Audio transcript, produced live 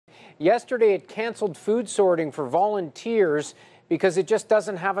Yesterday, it canceled food sorting for volunteers because it just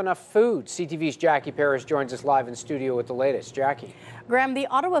doesn't have enough food. CTV's Jackie Paris joins us live in studio with the latest. Jackie. Graham, the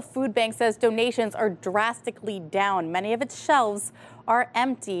Ottawa Food Bank says donations are drastically down. Many of its shelves are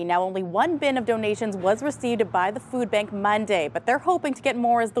empty. Now, only one bin of donations was received by the food bank Monday, but they're hoping to get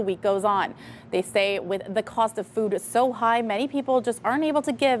more as the week goes on. They say with the cost of food so high, many people just aren't able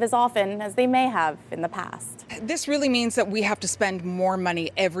to give as often as they may have in the past. This really means that we have to spend more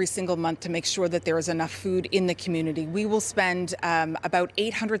money every single month to make sure that there is enough food in the community. We will spend about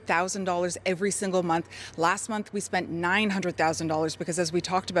 $800,000 every single month. Last month, we spent $900,000 because, as we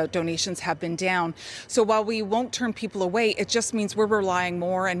talked about, donations have been down. So while we won't turn people away, it just means we're relying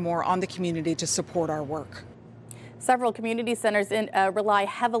more and more on the community to support our work. Several community centers rely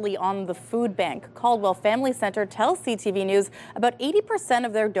heavily on the food bank. Caldwell Family Center tells CTV News about 80%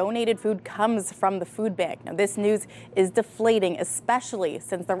 of their donated food comes from the food bank. Now, this news is deflating, especially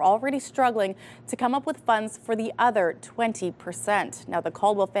since they're already struggling to come up with funds for the other 20%. Now, the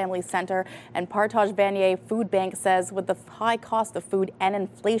Caldwell Family Center and Partage Vanier Food Bank says with the high cost of food and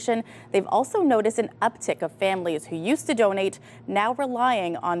inflation, they've also noticed an uptick of families who used to donate now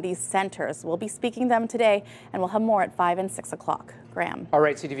relying on these centers. We'll be speaking to them today, and we'll have more at 5 and 6 o'clock. Graham. All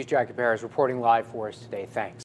right, CTV's Jackie Paris reporting live for us today. Thanks.